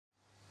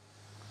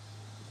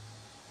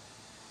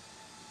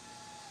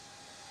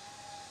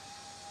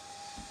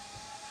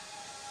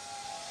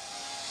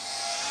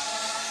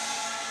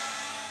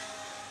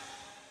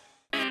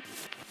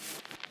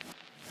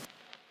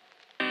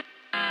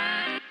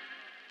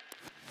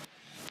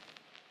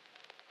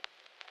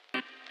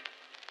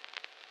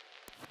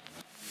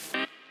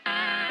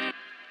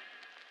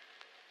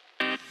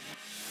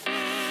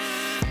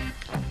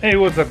Hey,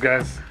 what's up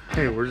guys?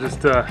 Hey, we're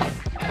just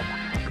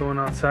going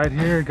outside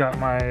here. Got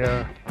my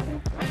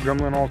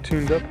Gremlin all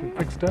tuned up and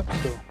fixed up,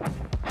 so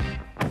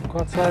go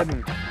outside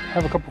and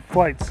have a couple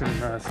flights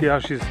and see how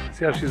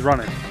she's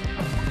running.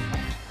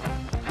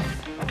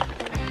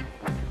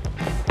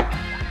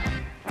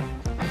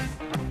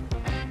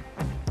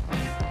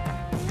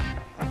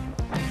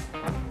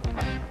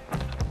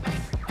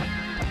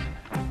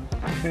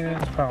 Okay,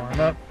 it's powering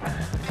up.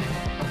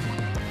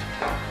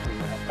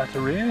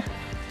 Battery.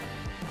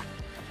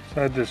 So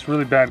I had this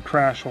really bad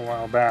crash a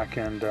while back,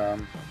 and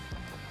ever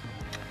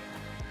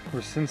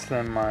since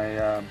then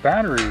my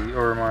battery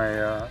or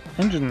my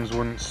engines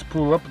wouldn't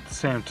spool up at the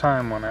same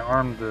time when I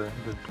armed the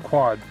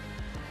quad.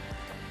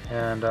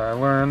 And I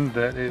learned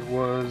that it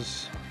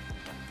was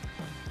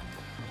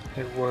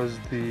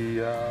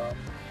the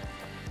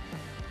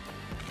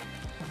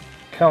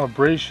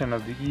calibration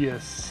of the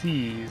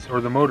ESCs,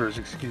 or the motors,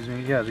 excuse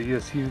me. Yeah, the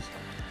ESCs.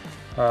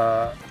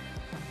 All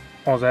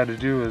I had to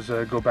do is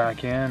go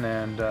back in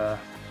and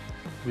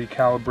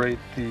recalibrate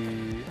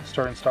the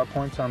start and stop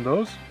points on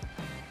those,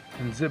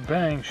 and zip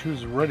bang, she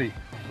was ready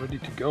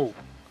to go.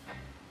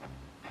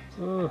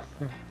 The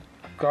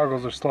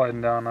goggles are sliding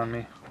down on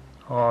me.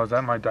 Oh, is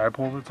that my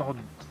dipole that's all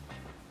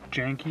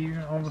janky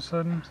all of a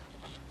sudden?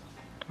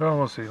 Well,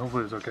 we'll see.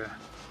 Hopefully it's okay.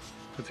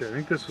 Let's see. I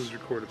think this was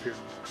recorded here.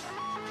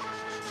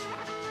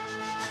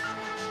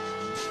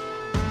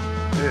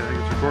 Yeah, I think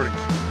it's recording.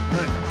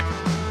 Right.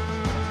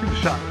 Let's give it a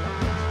shot.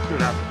 Let's see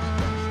what happens.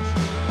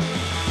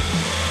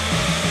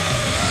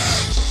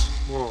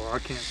 Whoa, I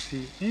can't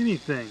see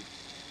anything.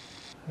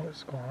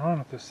 What's going on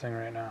with this thing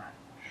right now?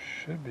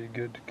 Should be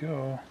good to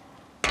go.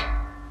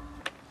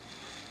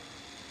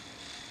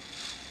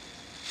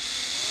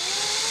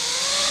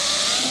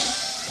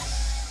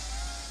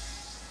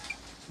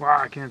 Wow,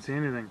 I can't see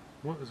anything.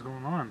 What is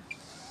going on?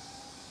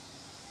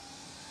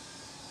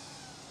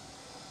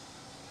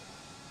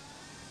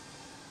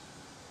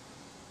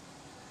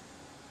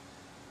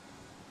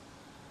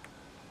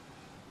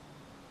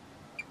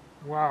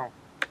 Wow.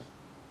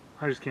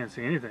 I just can't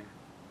see anything.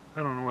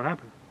 I don't know what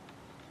happened.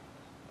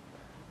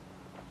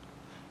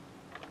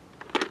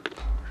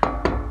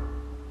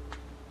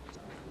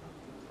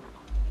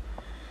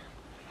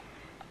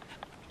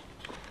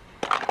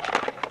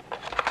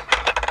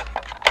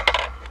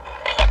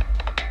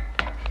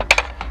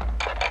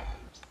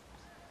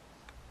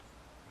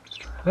 Let's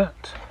try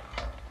that.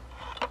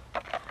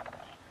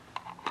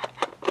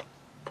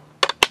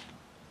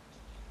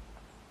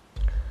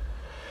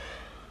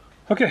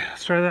 Okay,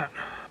 let's try that.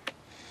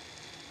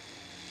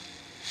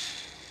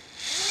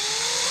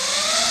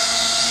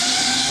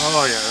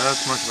 Oh yeah,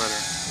 that's much better.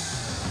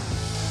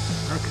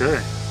 Okay.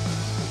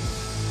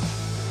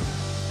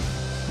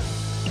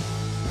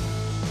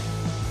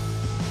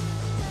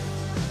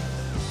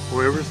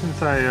 Well, ever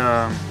since I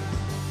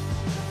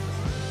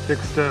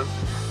fixed up,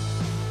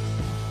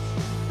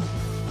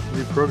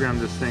 reprogrammed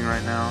this thing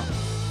right now,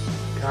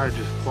 God, it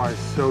just flies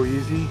so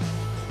easy.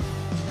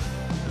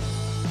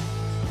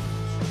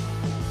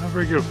 Not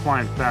very good at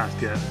flying fast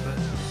yet, but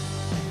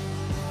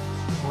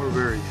we're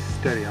very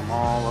steady. I'm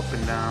all up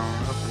and down,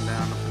 up and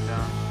down, up and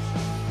down.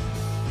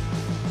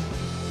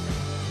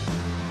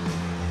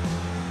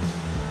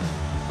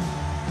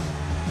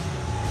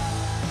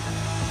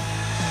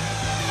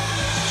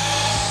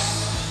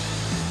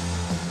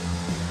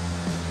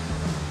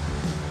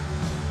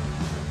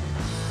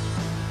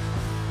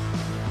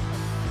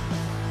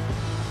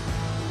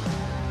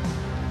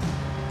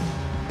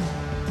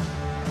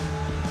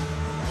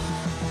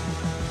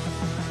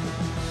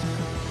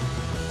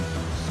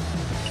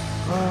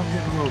 Well, I'm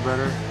getting a little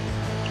better.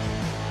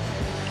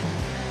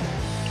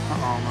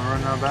 Uh-oh, am I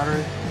running out of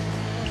battery?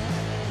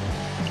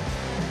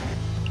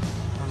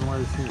 I don't know why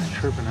this thing is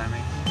chirping at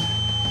me.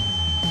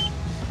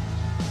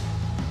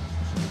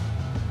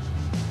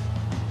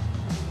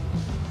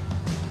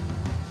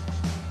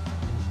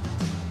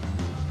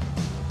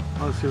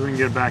 Let's see if we can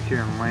get back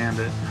here and land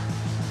it.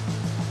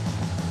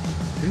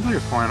 Seems like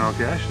it's flying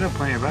okay. I should have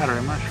plenty of battery.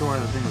 I'm not sure why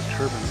the thing was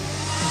chirping.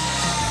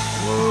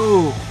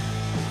 Whoa!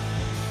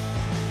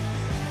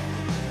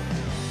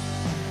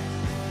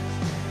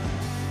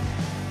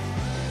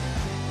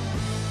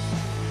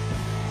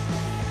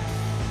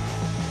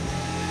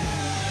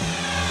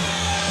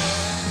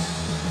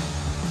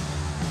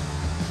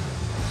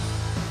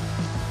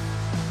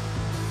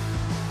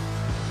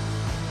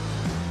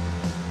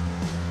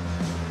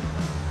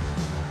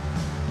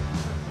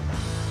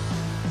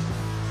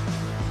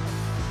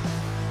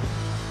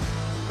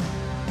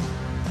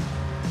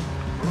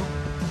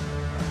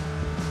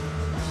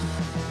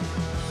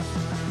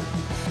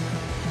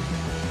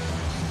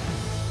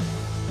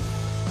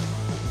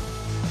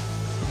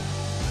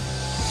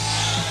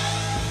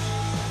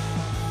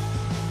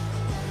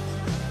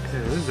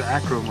 This is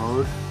acro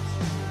mode. I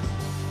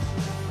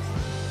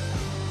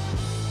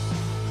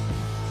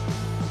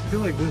feel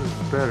like this is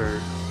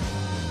better.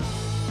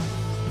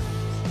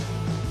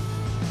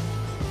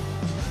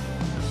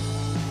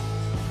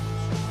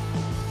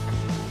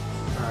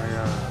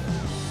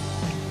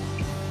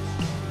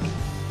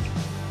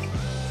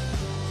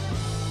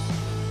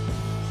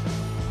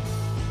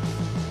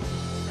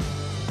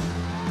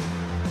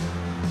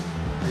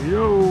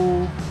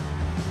 Yo!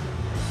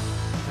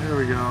 There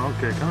we go.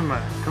 Okay, coming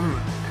back, coming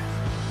back.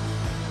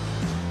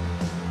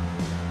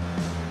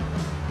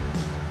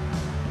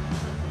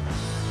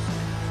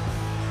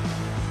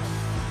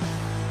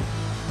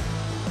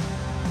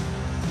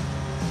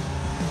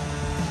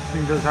 This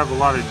thing does have a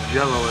lot of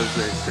jello, as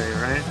they say,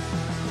 right?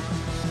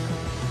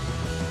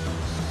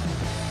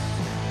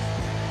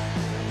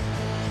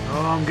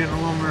 Oh, I'm getting a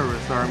little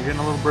nervous, or I'm getting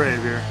a little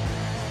brave here.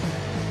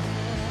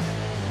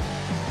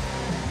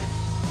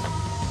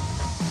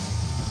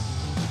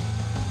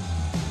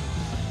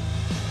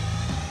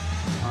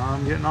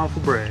 I'm getting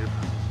awful brave.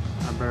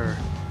 I better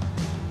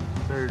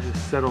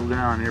just settle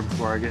down here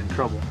before I get in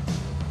trouble.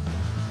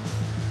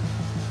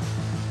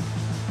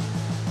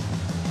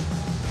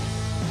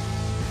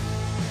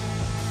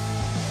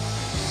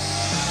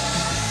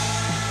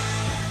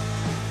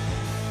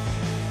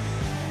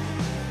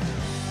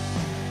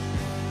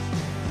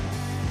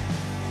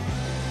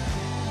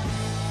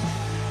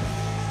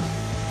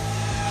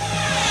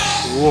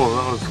 Whoa,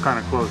 that was kind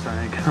of close,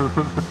 I think.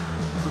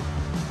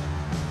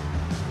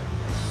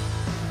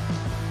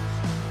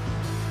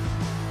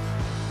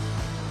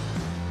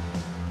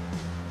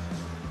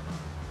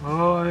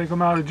 Oh, I think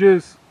I'm out of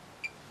juice.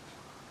 Can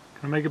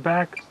I make it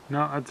back?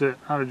 No, that's it.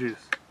 Out of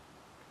juice.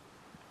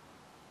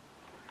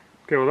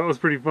 Okay, well that was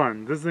pretty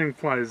fun. This thing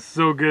flies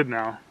so good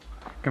now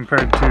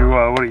compared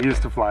to what it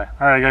used to fly.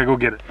 Alright, I gotta go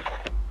get it.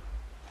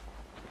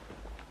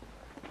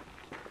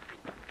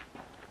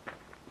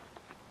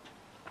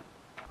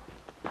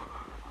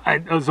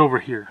 It was over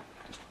here.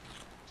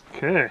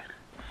 Okay.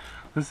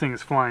 This thing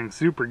is flying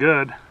super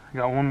good. I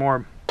got one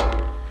more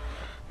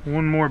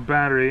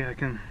battery I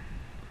can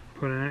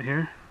put in it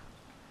here.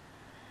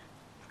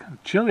 It's kind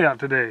of chilly out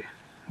today.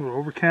 A little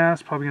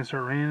overcast. Probably gonna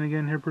start raining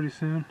again here pretty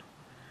soon.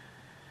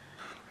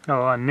 Got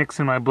a lot of nicks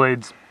in my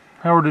blades.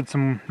 I ordered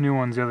some new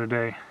ones the other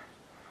day.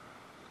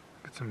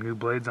 Get some new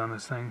blades on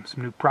this thing.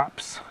 Some new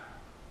props.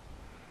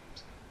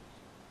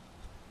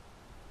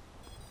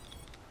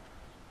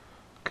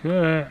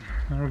 Okay,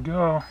 there we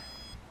go.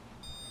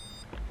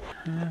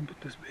 And put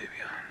this baby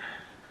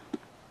on.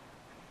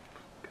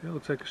 Okay,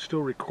 looks like it's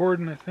still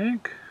recording, I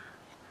think.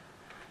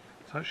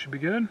 So that should be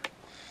good.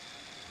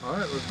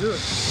 Alright, let's do it.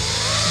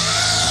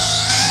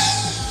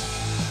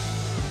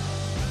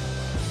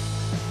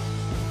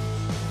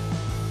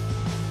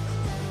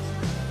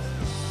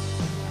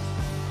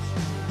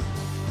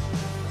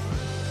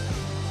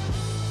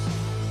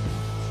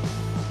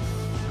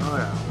 Oh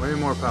yeah, way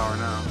more power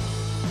now.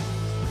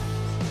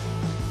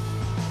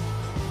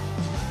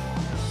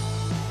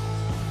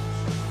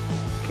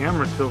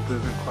 Camera tilt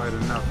isn't quite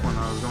enough when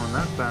I was going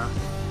that fast.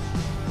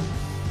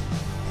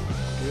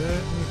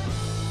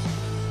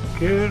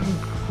 Getting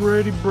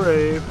pretty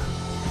brave.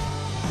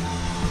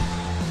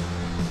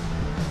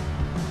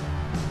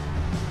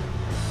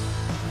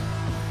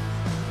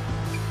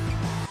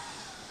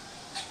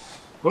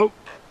 Whoa!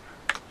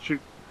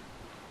 Shoot.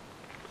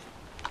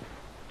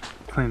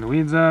 Clean the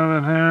weeds out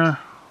of it here.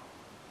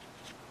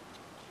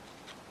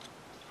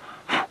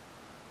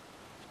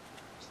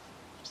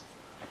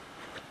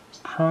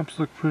 Props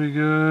look pretty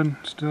good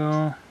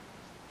still.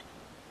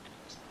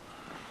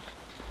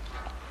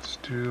 Let's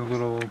do a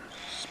little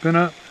spin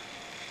up.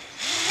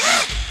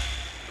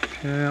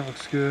 Okay, that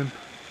looks good.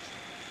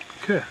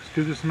 Okay, let's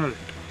do this another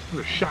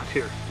shot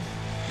here.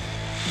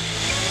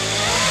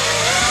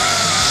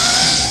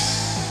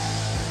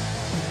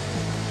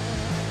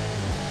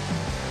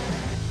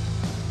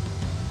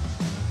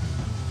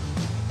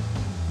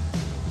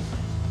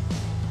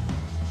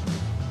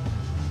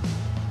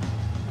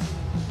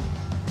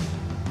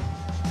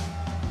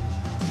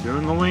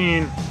 Doing the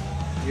lean,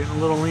 getting a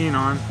little lean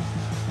on.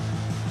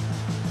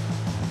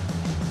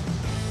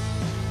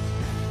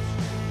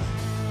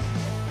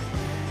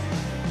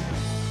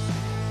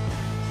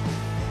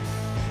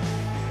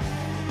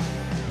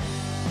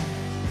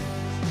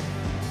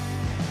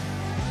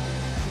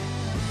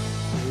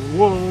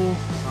 Whoa,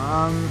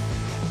 I'm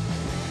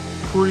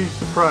pretty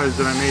surprised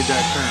that I made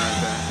that turn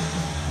like that.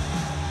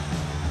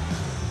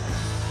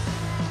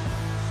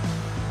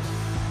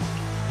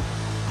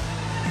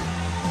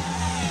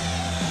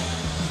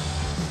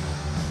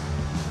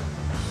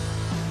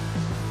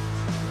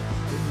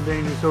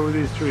 Dangerous over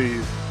these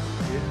trees.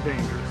 Getting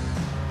dangerous.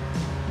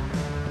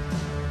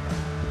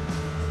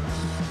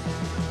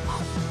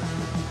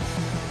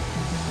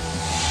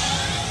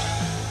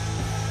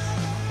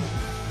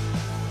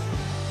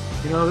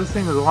 You know, this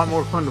thing is a lot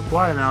more fun to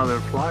fly now that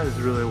it flies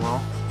really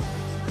well.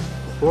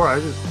 Before, I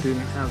just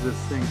didn't have this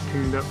thing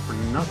tuned up for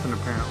nothing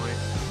apparently.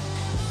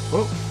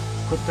 Oh,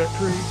 clip that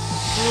tree.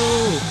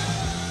 Oh!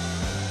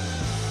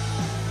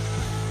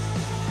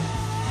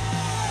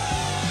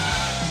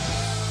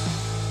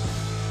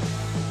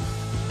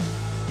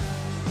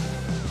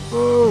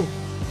 Oh!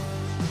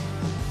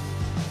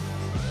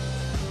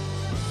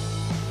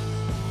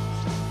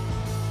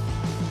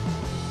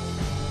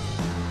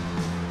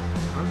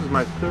 This is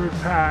my third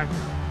pack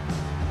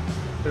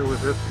there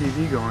with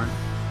FPV going.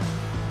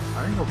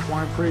 I think I'm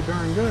flying pretty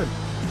darn good.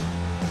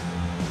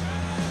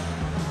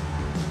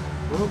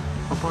 Whoop,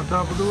 up on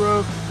top of the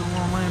roof. Don't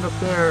want to land up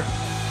there.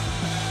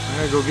 I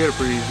gotta go get it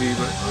pretty easy,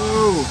 but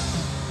oh!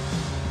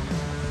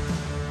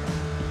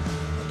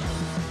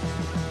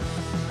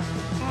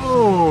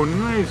 Oh,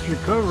 nice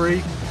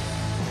recovery.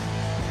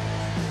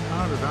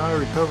 How did I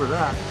recover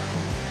that?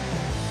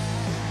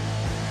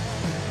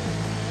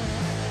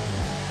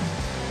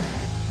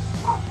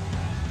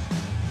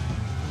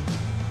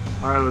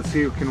 Alright, let's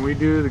see. Can we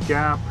do the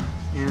gap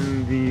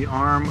in the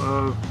arm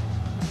of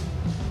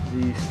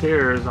the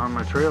stairs on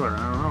my trailer?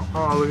 I don't know.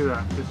 Oh, look at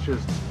that. It's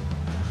just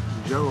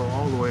jello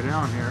all the way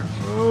down here.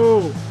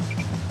 Oh!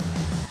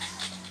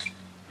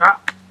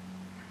 Ah!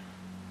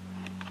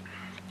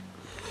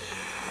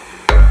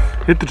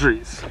 Hit the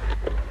trees.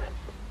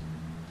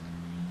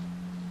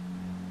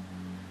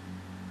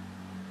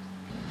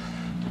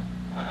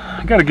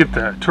 I gotta get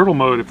the turtle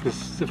mode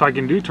if I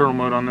can do turtle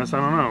mode on this. I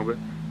don't know, but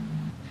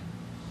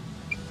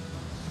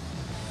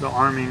the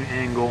arming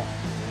angle.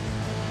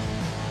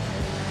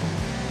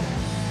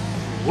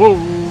 Whoa!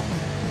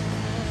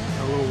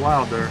 Got a little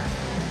wild there.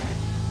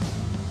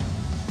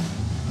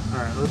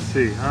 Alright, let's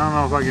see. I don't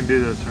know if I can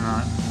do this or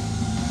not.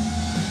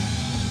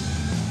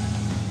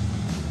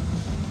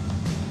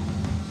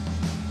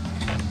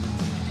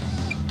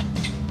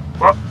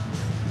 Whoa!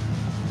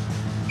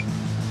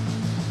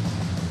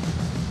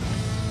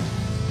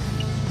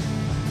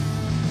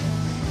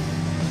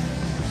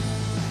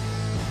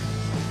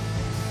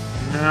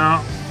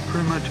 Now,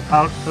 pretty much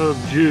out of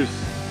juice.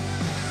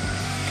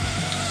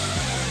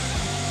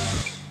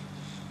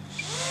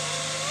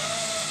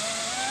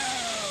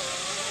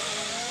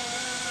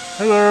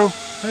 Hello,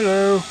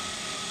 hello.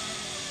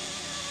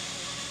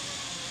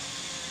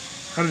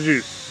 Out of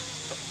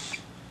juice.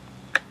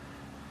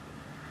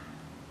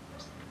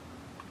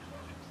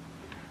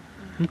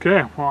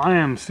 Okay, well, I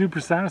am super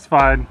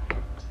satisfied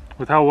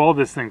with how well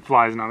this thing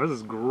flies now. This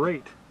is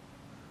great.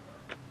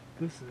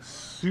 This is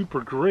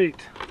super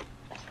great.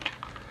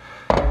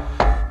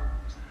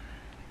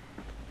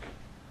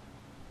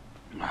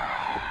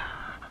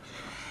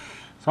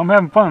 So I'm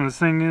having fun. This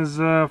thing is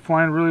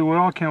flying really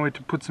well. I can't wait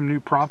to put some new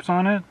props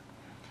on it.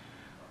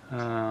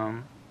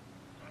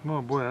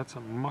 Oh boy, that's a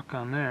muck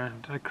on there.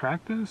 Did I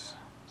crack this?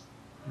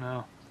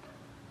 No.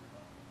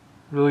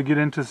 Really get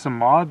into some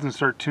mods and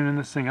start tuning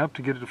this thing up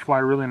to get it to fly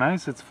really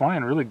nice. It's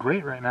flying really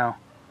great right now.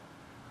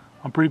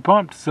 I'm pretty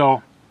pumped.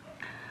 So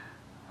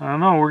I don't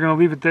know. We're gonna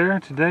leave it there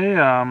today.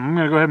 I'm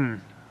gonna go ahead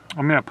and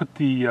I'm gonna put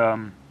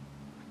the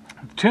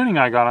tuning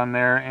I got on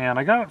there, and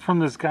I got it from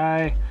this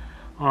guy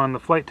on the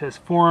Flight Test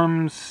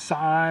forums,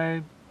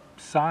 PsyBorg,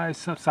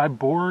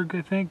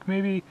 I think,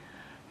 maybe.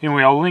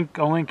 Anyway, I'll link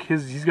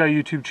he's got a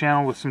YouTube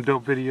channel with some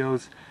dope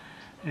videos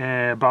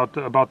about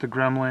the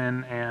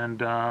Gremlin,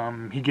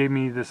 and he gave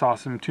me this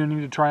awesome tuning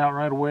to try out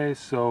right away.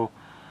 So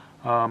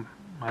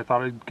I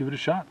thought I'd give it a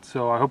shot.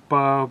 So I hope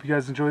you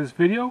guys enjoy this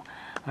video.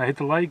 Hit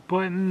the like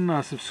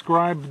button,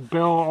 subscribe,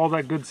 bell, all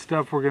that good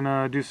stuff. We're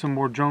gonna do some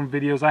more drone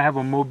videos. I have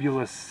a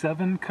Mobula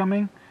 7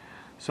 coming,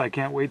 so I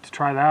can't wait to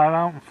try that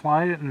out and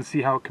fly it and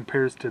see how it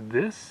compares to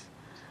this.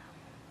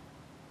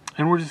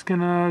 And we're just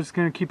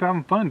gonna keep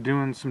having fun,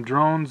 doing some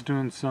drones,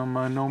 doing some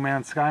No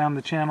Man's Sky on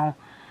the channel,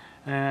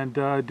 and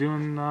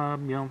doing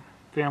you know,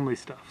 family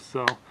stuff.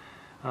 So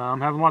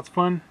I'm having lots of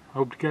fun. I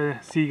hope to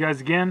see you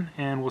guys again,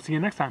 and we'll see you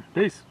next time.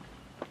 Peace.